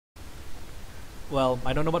Well,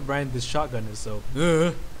 I don't know what brand this shotgun is, so.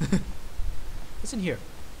 What's in here?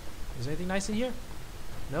 Is there anything nice in here?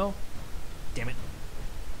 No? Damn it.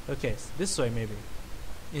 Okay, so this way maybe.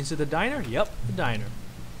 Into the diner? Yep, the diner.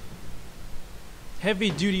 Heavy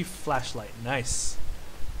duty flashlight. Nice.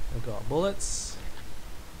 We got bullets.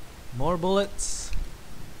 More bullets.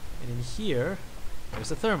 And in here,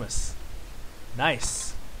 there's a thermos.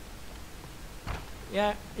 Nice.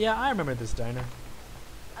 Yeah, I remember this diner.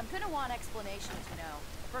 I'm gonna want explanations, you know.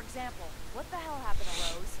 For example, what the hell happened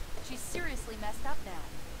to Rose? She's seriously messed up now.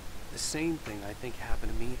 The same thing I think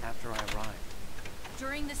happened to me after I arrived.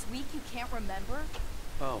 During this week, you can't remember?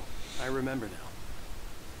 Oh, I remember now.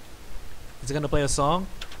 Is it gonna play a song?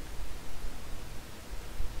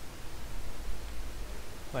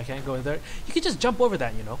 Oh, I can't go in there. You can just jump over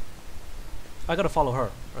that, you know. I gotta follow her.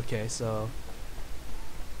 Okay, so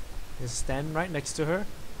just stand right next to her.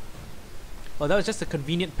 Oh, that was just a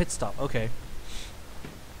convenient pit stop. Okay.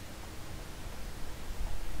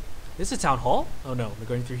 This is town hall? Oh no, we're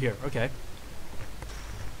going through here. Okay.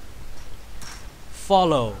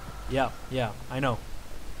 Follow. Yeah, I know.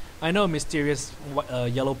 I know, mysterious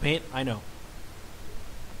yellow paint. I know.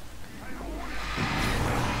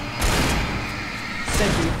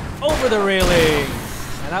 Send you over the railing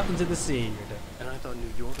and out into the sea. You're dead. And I thought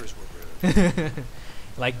New Yorkers were rude.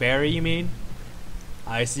 Like Barry, you mean?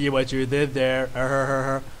 I see what you did there.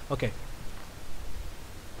 Okay.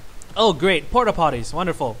 Oh, great. Porta potties.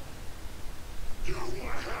 Wonderful.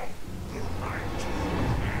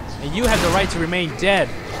 And you have the right to remain dead.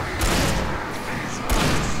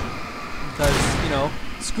 Because, you know,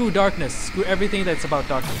 screw darkness. Screw everything that's about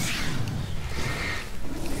darkness.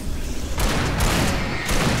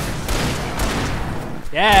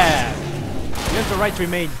 Yeah! You have the right to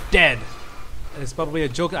remain dead. And it's probably a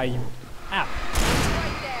joke I... Ow.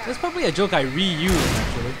 That's probably a joke I reuse,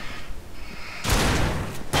 actually.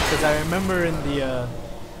 Because I remember in the...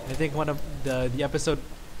 I think one of the episode...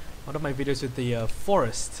 One of my videos with the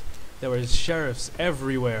forest. There were sheriffs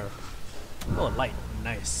everywhere. Oh, light.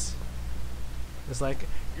 Nice. It's like,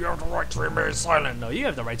 you have the right to remain silent. No, you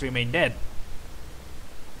have the right to remain dead.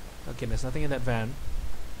 Okay, there's nothing in that van.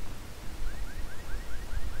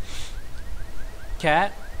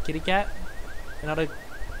 Cat? Kitty cat? Another...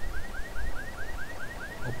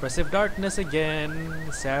 Oppressive darkness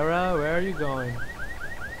again. Sarah, where are you going?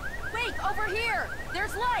 Wait, over here!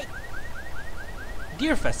 There's light!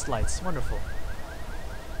 Deerfest lights. Wonderful.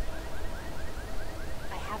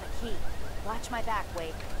 I have a key. Watch my back,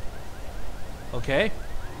 Wake. Okay.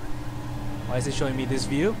 Why is it showing me this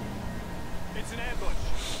view? It's an ambush.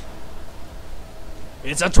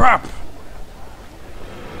 It's a trap!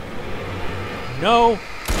 No!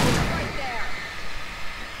 Right there!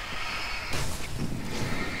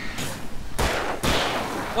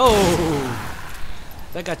 Oh!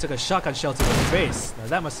 That guy took a shotgun shell to the face. Now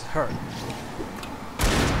that must hurt.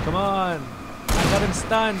 Come on! I got him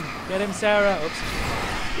stunned! Get him, Sarah! Oops.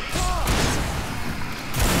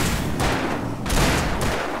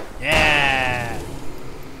 Yeah!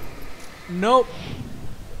 Nope!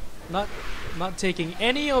 Not taking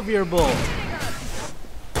any of your bull.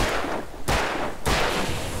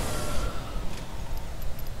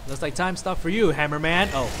 Looks like time stop for you, Hammerman.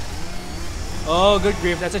 Oh. Oh, good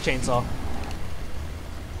grief, that's a chainsaw.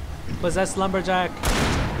 Possessed lumberjack.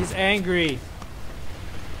 He's angry.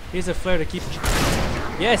 Here's a flare to keep...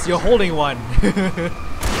 Yes, you're holding one.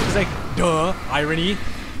 He's like, duh, irony.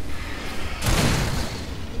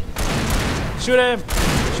 Shoot him.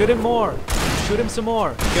 Shoot him more. Shoot him some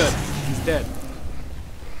more. Good, he's dead.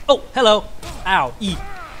 Oh, hello. Ow, E.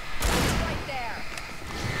 Right there!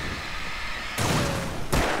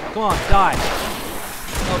 Come on, die.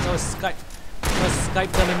 Oh, that was Skype. That was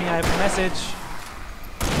Skype telling me I have a message.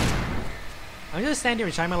 I'm just stand here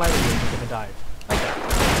and shine my light at you and you're gonna dive. Like that.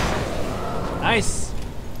 Nice.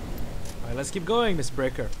 Alright, let's keep going, Miss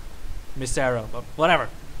Breaker. Miss Sarah, but whatever.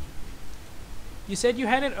 You said you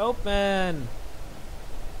had it open.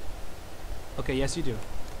 Okay, yes you do.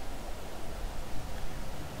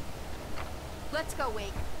 Let's go,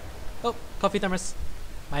 Wake. Oh, coffee thermos.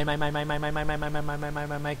 My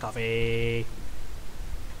coffee.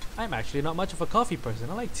 I'm actually not much of a coffee person.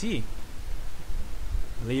 I like tea.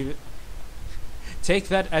 Leave it. Take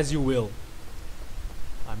that as you will.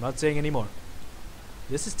 I'm not saying anymore.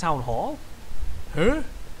 This is town hall? Huh?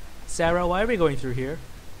 Sarah, why are we going through here?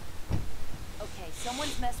 Okay,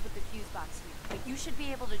 someone's messed with the fuse box here, but you should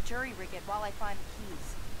be able to jury rig it while I find the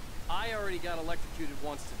keys. I already got electrocuted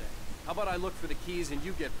once today. How about I look for the keys and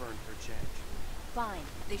you get burned for a change? Fine.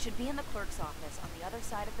 They should be in the clerk's office on the other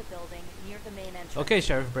side of the building, near the main entrance. Okay,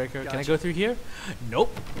 Sheriff Breaker. Can I Gotcha. go through here?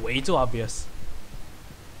 Nope. Way too obvious.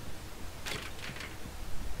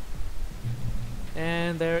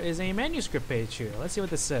 And there is a manuscript page here. Let's see what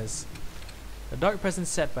this says. A dark presence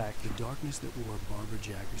setback. The darkness that wore Barbara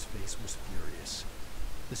Jagger's face was furious.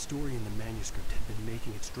 The story in the manuscript had been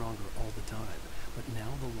making it stronger all the time, but now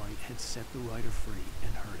the light had set the writer free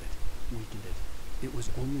and hurt it, weakened it. It was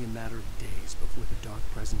only a matter of days before the dark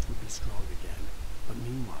presence would be strong again. But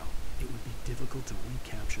meanwhile, it would be difficult to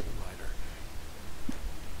recapture the writer.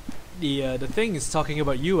 The thing is talking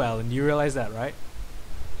about you, Alan. You realize that, right?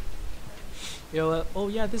 Oh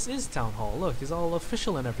yeah, this is Town Hall. Look, it's all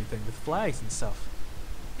official and everything with flags and stuff.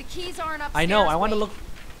 The keys aren't upstairs. I know. I want to Wait. look.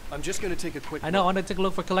 I'm just gonna take a quick I know. I look. want to take a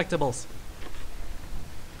look for collectibles.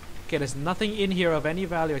 Okay, there's nothing in here of any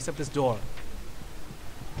value except this door.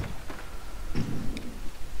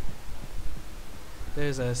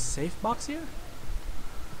 There's a safe box here,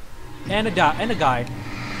 and a guy.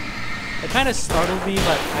 It kind of startled me,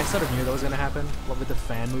 but I sort of knew that was gonna happen. What with the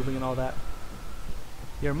fan moving and all that.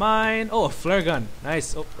 You're mine. Oh, a flare gun.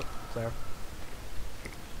 Nice. Oh, flare.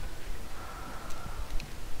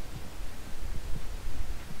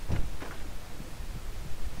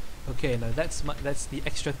 Okay, now that's the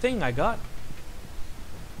extra thing I got.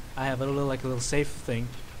 I have a little safe thing.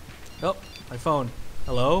 Oh, my phone.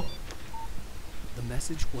 Hello. The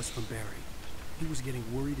message was from Barry. He was getting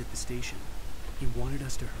worried at the station. He wanted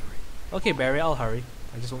us to hurry. Okay, Barry, I'll hurry.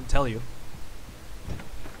 I just won't tell you.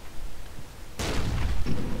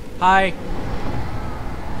 Hi.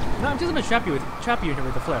 No, I'm just gonna trap you in here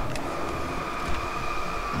with the flare.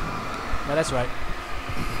 Yeah, that's right.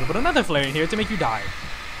 We'll put another flare in here to make you die.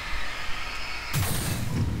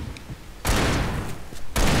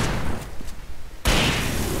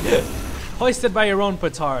 Hoisted by your own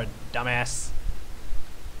petard, dumbass.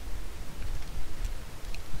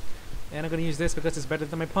 And I'm gonna use this because it's better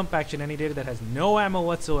than my pump action any data that has no ammo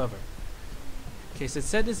whatsoever. Okay, so it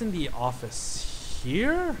said this in the office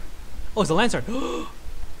here. Oh, it's a lantern.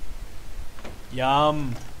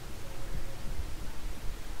 Yum.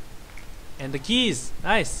 And the keys.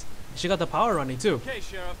 Nice. She got the power running too. Okay,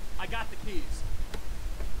 Sheriff, I got the keys.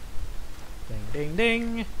 Ding, ding,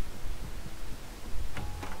 ding.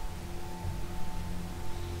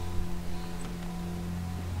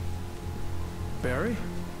 Barry?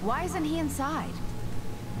 Why isn't he inside?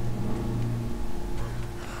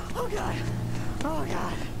 Oh God! Oh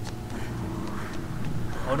God!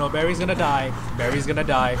 Oh no, Barry's gonna die. Barry's gonna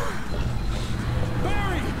die.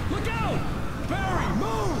 Barry! Look out! Barry,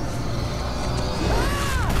 move!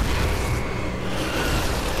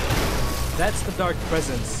 That's the dark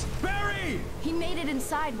presence. Barry! He made it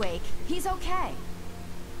inside, Wake. He's okay.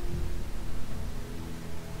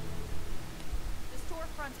 The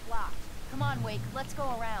storefront's blocked. Come on, Wake. Let's go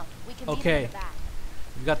around. We can meet him Okay. in the back.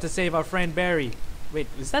 We got to save our friend Barry. Wait,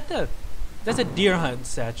 is that that's a deer hunt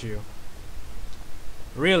statue.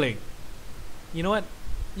 Really? You know what?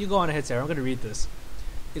 You go on ahead, Sarah. I'm gonna read this.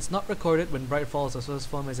 It's not recorded when Bright Falls was first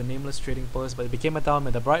formed as a nameless trading post, but it became a town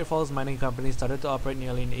when the Bright Falls Mining Company started to operate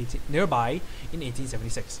nearby in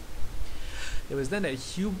 1876. It was then that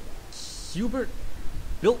Hubert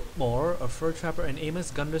Biltmore, a fur trapper, and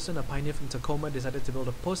Amos Gunderson, a pioneer from Tacoma, decided to build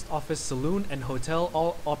a post office, saloon, and hotel,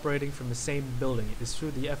 all operating from the same building. It is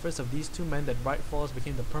through the efforts of these two men that Bright Falls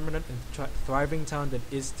became the permanent and thriving town that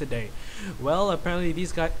is today. Well, apparently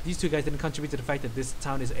these two guys didn't contribute to the fact that this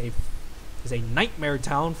town is a nightmare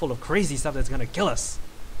town full of crazy stuff that's gonna kill us.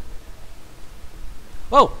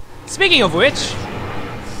 Whoa! Speaking of which,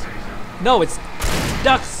 no, it's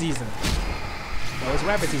duck season. No, it's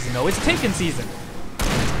rabbit season. No, it's taken season.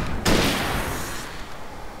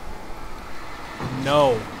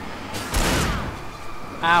 No.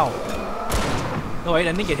 Ow. No, wait,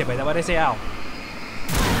 I didn't get hit by that. Why'd I say ow?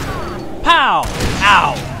 Pow!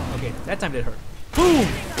 Ow! Okay, that time did hurt. Boom!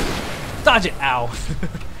 Dodge it! Ow.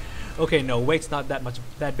 Okay, no, Wake's not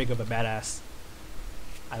that big of a badass.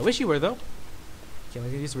 I wish he were, though. Okay, I'm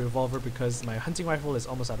gonna use a revolver because my hunting rifle is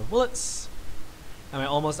almost out of bullets. I mean,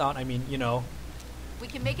 almost out, I mean, you know. We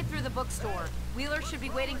can make it through the bookstore. Wheeler should be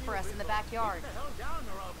waiting for us in the backyard.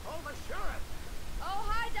 Oh,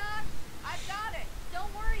 hi, Doc. I've got it.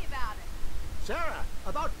 Don't worry about it. Sarah,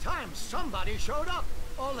 about time somebody showed up.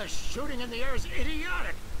 All this shooting in the air is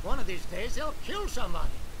idiotic. One of these days they'll kill somebody.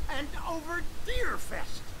 And over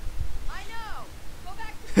Deerfest. I know. Go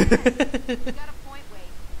back to bed. You got a point,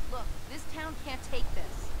 Wade. Look, this town can't take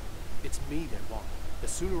this. It's me they want. The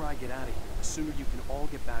sooner I get out of here, the sooner you can all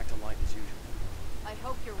get back to life as usual. I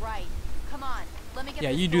hope you're right. Come on, let me get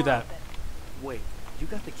Yeah, this you do door that. open. Wait, you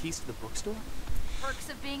got the keys to the bookstore? Perks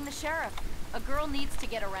of being the sheriff. A girl needs to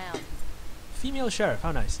get around. Female sheriff,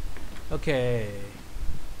 how nice. Okay.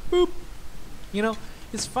 Boop. You know,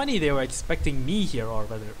 It's funny they were expecting me here, or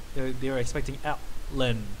rather, they were expecting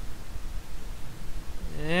Ellen.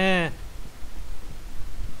 Eh.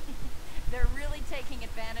 They're really taking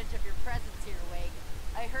advantage of your presence here, Wade.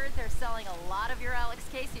 I heard they're selling a lot of your Alex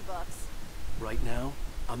Casey books. Right now,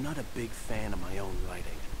 I'm not a big fan of my own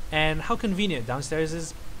writing. And how convenient. Downstairs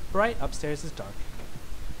is bright, upstairs is dark.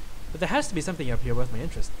 But there has to be something up here worth my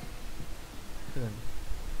interest.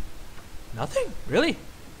 Nothing? Really?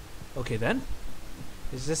 Okay then.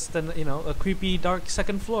 It's just an, you know, a creepy dark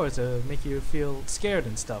second floor to make you feel scared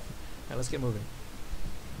and stuff. Alright, let's get moving.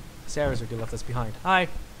 Sarah's already left us behind. Hi.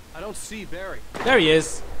 I don't see Barry. There he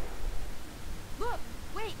is. Look,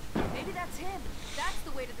 wait, maybe that's him. That's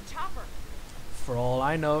the way to the chopper. For all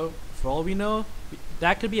I know, for all we know,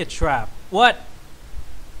 that could be a trap. What?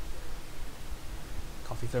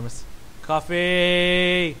 Coffee thermos.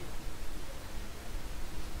 Coffee!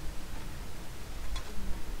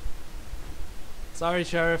 Sorry,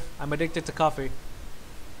 Sheriff. I'm addicted to coffee.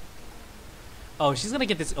 Oh, she's gonna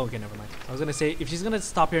get this. Okay, never mind. I was gonna say, if she's gonna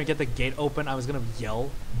stop here and get the gate open, I was gonna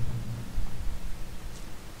yell.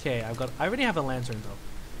 Okay, I already have a lantern though.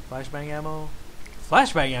 Flashbang ammo.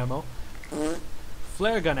 Flashbang ammo?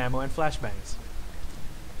 Flare gun ammo and flashbangs.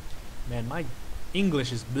 Man, my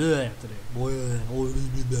English is bleh today.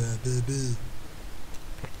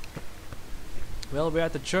 Well, we're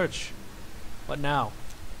at the church. What now?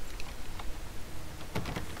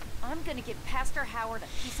 I'm gonna give Pastor Howard a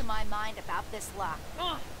piece of my mind about this lock.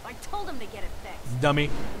 Ugh, I told him to get it fixed. Dummy.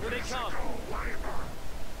 Here they come.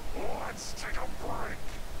 Let's take a break.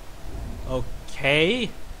 Okay.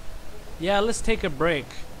 Yeah, let's take a break.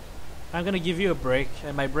 I'm gonna give you a break,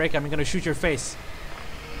 and my break, I'm gonna shoot your face.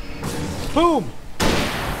 Boom!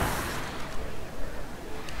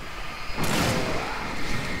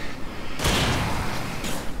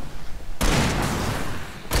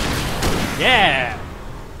 Yeah!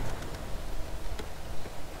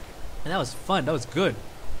 And that was fun, that was good.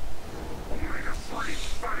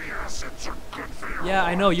 Yeah,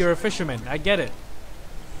 I know, you're a fisherman, I get it.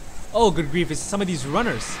 Oh, good grief, it's some of these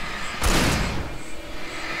runners.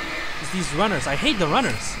 It's these runners, I hate the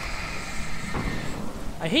runners.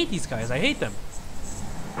 I hate these guys, I hate them.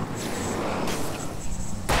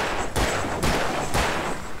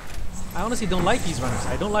 I honestly don't like these runners,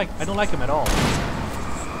 I don't like them at all.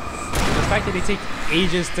 The fact that they take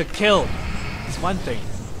ages to kill is one thing.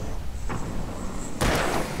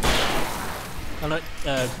 Well, not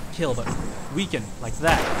kill, but weaken, like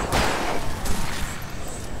that.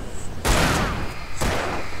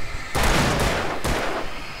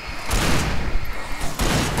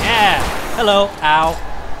 Yeah! Hello, ow.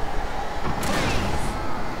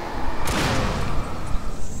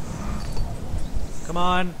 Come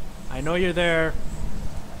on, I know you're there.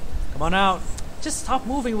 Come on out. Just stop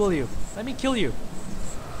moving, will you? Let me kill you.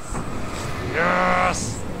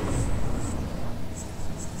 Yes!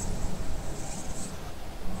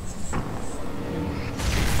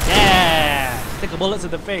 Yeah! Take a bullet to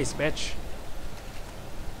the face, bitch.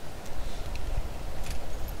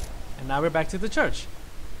 And now we're back to the church.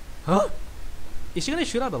 Huh? Is she gonna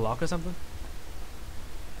shoot out the lock or something?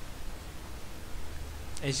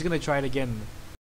 And she's gonna try it again